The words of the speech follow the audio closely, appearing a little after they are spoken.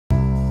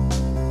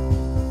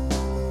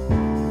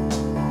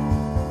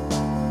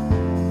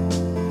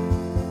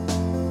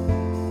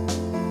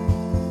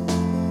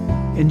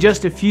In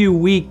just a few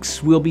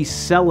weeks, we'll be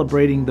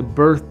celebrating the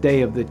birthday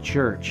of the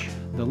church,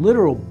 the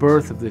literal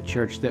birth of the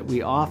church that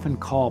we often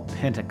call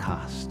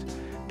Pentecost.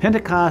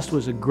 Pentecost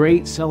was a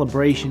great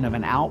celebration of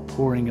an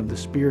outpouring of the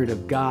Spirit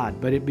of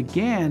God, but it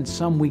began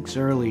some weeks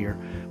earlier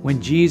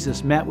when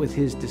Jesus met with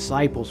his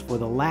disciples for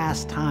the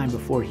last time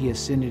before he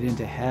ascended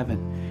into heaven.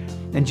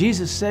 And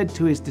Jesus said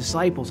to his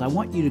disciples, I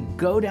want you to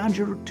go down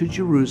to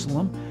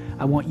Jerusalem.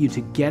 I want you to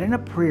get in a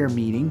prayer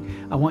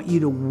meeting. I want you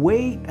to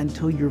wait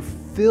until you're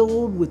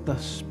filled with the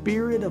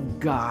Spirit of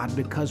God,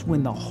 because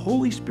when the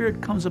Holy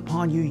Spirit comes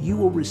upon you, you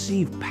will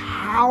receive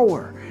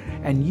power,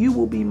 and you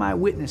will be my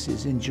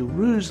witnesses in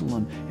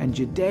Jerusalem and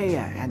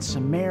Judea and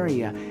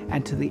Samaria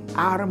and to the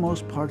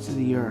outermost parts of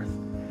the earth.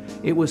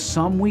 It was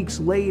some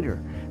weeks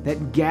later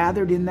that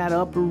gathered in that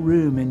upper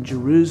room in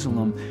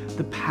Jerusalem,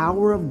 the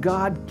power of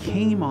God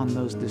came on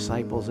those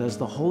disciples as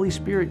the Holy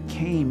Spirit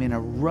came in a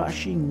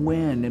rushing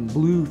wind and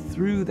blew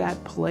through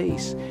that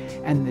place,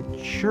 and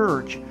the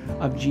church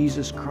of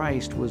Jesus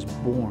Christ was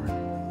born.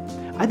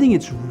 I think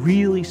it's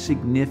really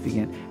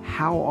significant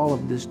how all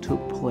of this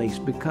took place,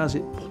 because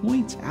it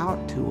points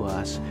out to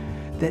us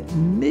that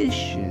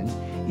mission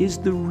is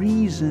the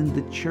reason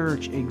the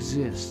church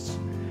exists.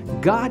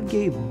 God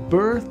gave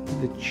birth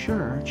to the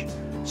church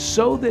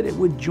so that it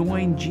would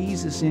join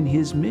Jesus in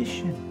his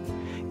mission.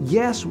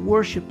 Yes,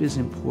 worship is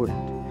important.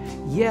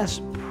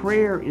 Yes,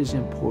 prayer is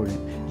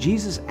important.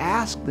 Jesus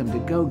asked them to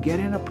go get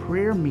in a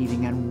prayer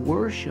meeting and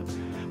worship,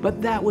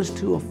 but that was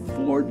to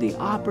afford the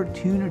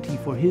opportunity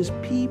for his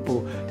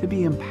people to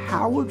be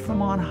empowered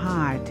from on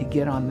high to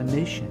get on the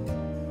mission.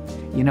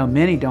 You know,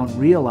 many don't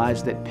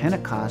realize that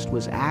Pentecost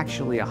was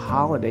actually a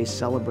holiday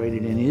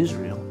celebrated in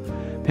Israel.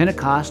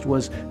 Pentecost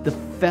was the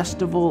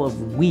festival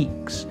of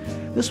weeks.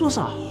 This was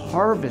a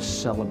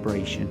harvest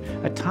celebration,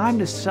 a time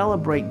to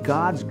celebrate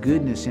God's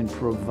goodness in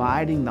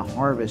providing the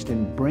harvest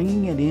and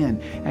bringing it in,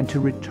 and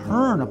to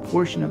return a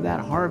portion of that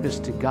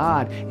harvest to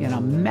God in a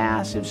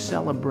massive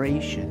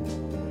celebration.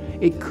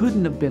 It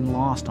couldn't have been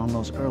lost on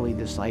those early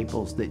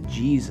disciples that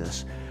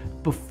Jesus,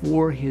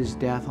 before his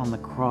death on the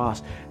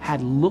cross,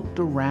 had looked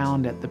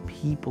around at the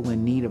people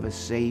in need of a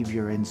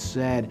Savior and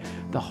said,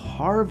 the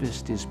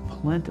harvest is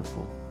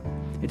plentiful.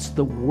 It's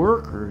the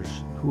workers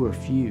who are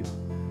few.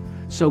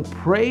 So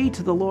pray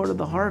to the Lord of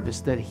the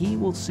harvest that he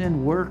will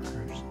send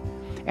workers.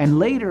 And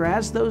later,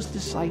 as those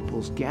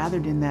disciples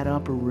gathered in that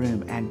upper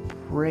room and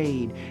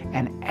prayed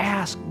and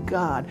asked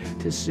God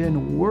to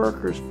send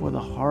workers for the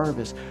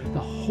harvest, the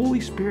Holy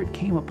Spirit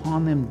came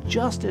upon them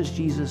just as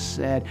Jesus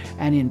said,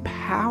 and in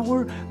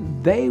power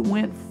they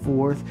went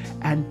forth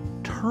and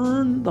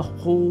turned the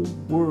whole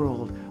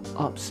world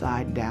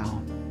upside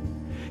down.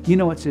 You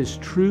know, it's as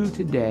true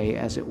today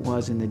as it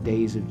was in the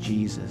days of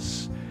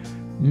Jesus.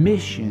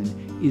 Mission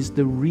is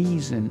the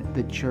reason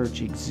the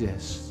church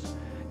exists.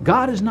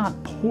 God is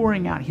not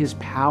pouring out his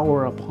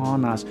power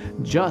upon us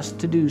just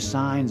to do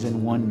signs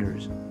and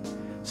wonders.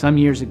 Some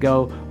years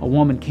ago, a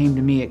woman came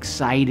to me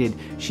excited.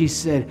 She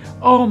said,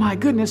 "Oh my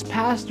goodness,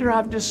 Pastor,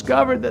 I've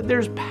discovered that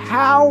there's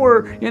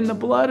power in the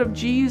blood of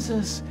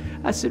Jesus."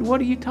 I said, "What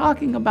are you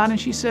talking about?" And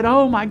she said,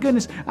 "Oh my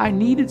goodness, I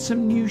needed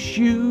some new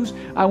shoes.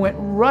 I went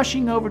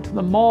rushing over to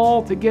the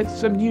mall to get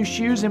some new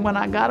shoes. And when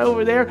I got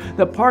over there,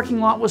 the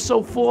parking lot was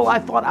so full, I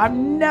thought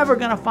I'm never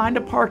going to find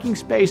a parking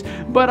space.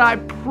 But I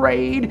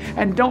prayed,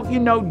 and don't you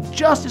know,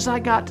 just as I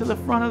got to the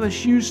front of the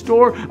shoe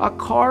store, a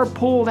car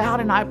pulled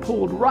out and I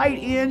pulled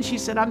right in." She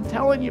said, "I'm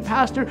telling you,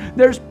 Pastor,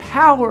 there's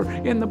power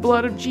in the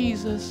blood of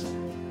Jesus."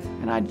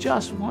 And I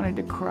just wanted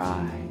to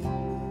cry.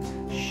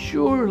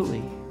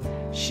 Surely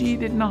she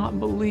did not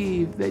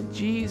believe that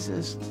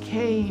Jesus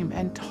came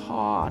and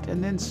taught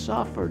and then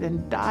suffered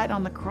and died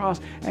on the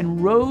cross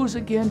and rose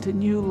again to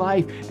new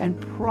life and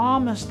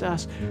promised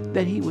us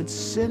that he would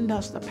send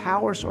us the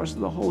power source of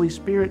the Holy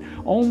Spirit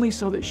only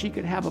so that she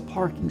could have a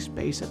parking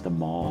space at the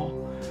mall.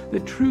 The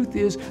truth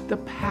is, the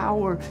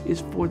power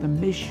is for the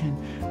mission.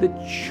 The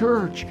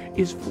church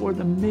is for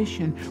the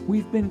mission.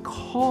 We've been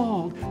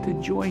called to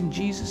join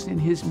Jesus in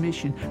his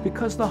mission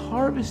because the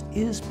harvest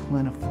is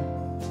plentiful.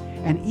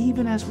 And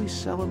even as we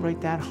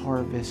celebrate that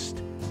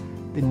harvest,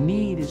 the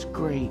need is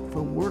great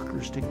for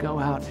workers to go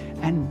out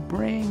and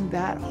bring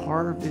that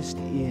harvest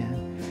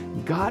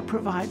in. God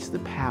provides the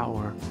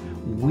power.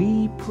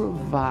 We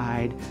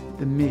provide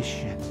the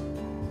mission.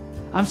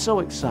 I'm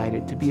so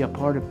excited to be a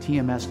part of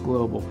TMS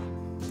Global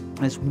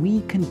as we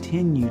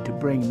continue to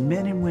bring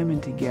men and women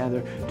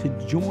together to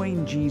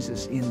join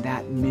Jesus in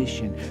that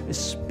mission,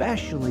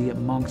 especially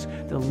amongst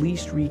the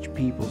least reached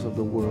peoples of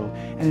the world.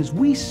 And as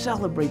we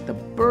celebrate the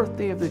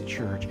birthday of the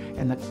church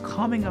and the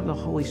coming of the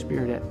Holy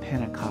Spirit at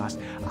Pentecost,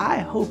 I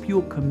hope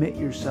you'll commit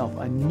yourself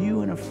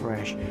anew and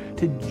afresh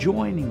to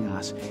joining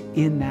us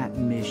in that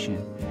mission.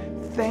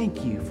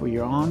 Thank you for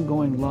your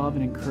ongoing love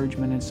and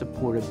encouragement and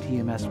support of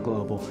TMS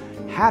Global.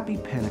 Happy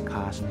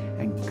Pentecost,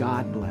 and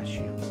God bless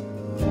you.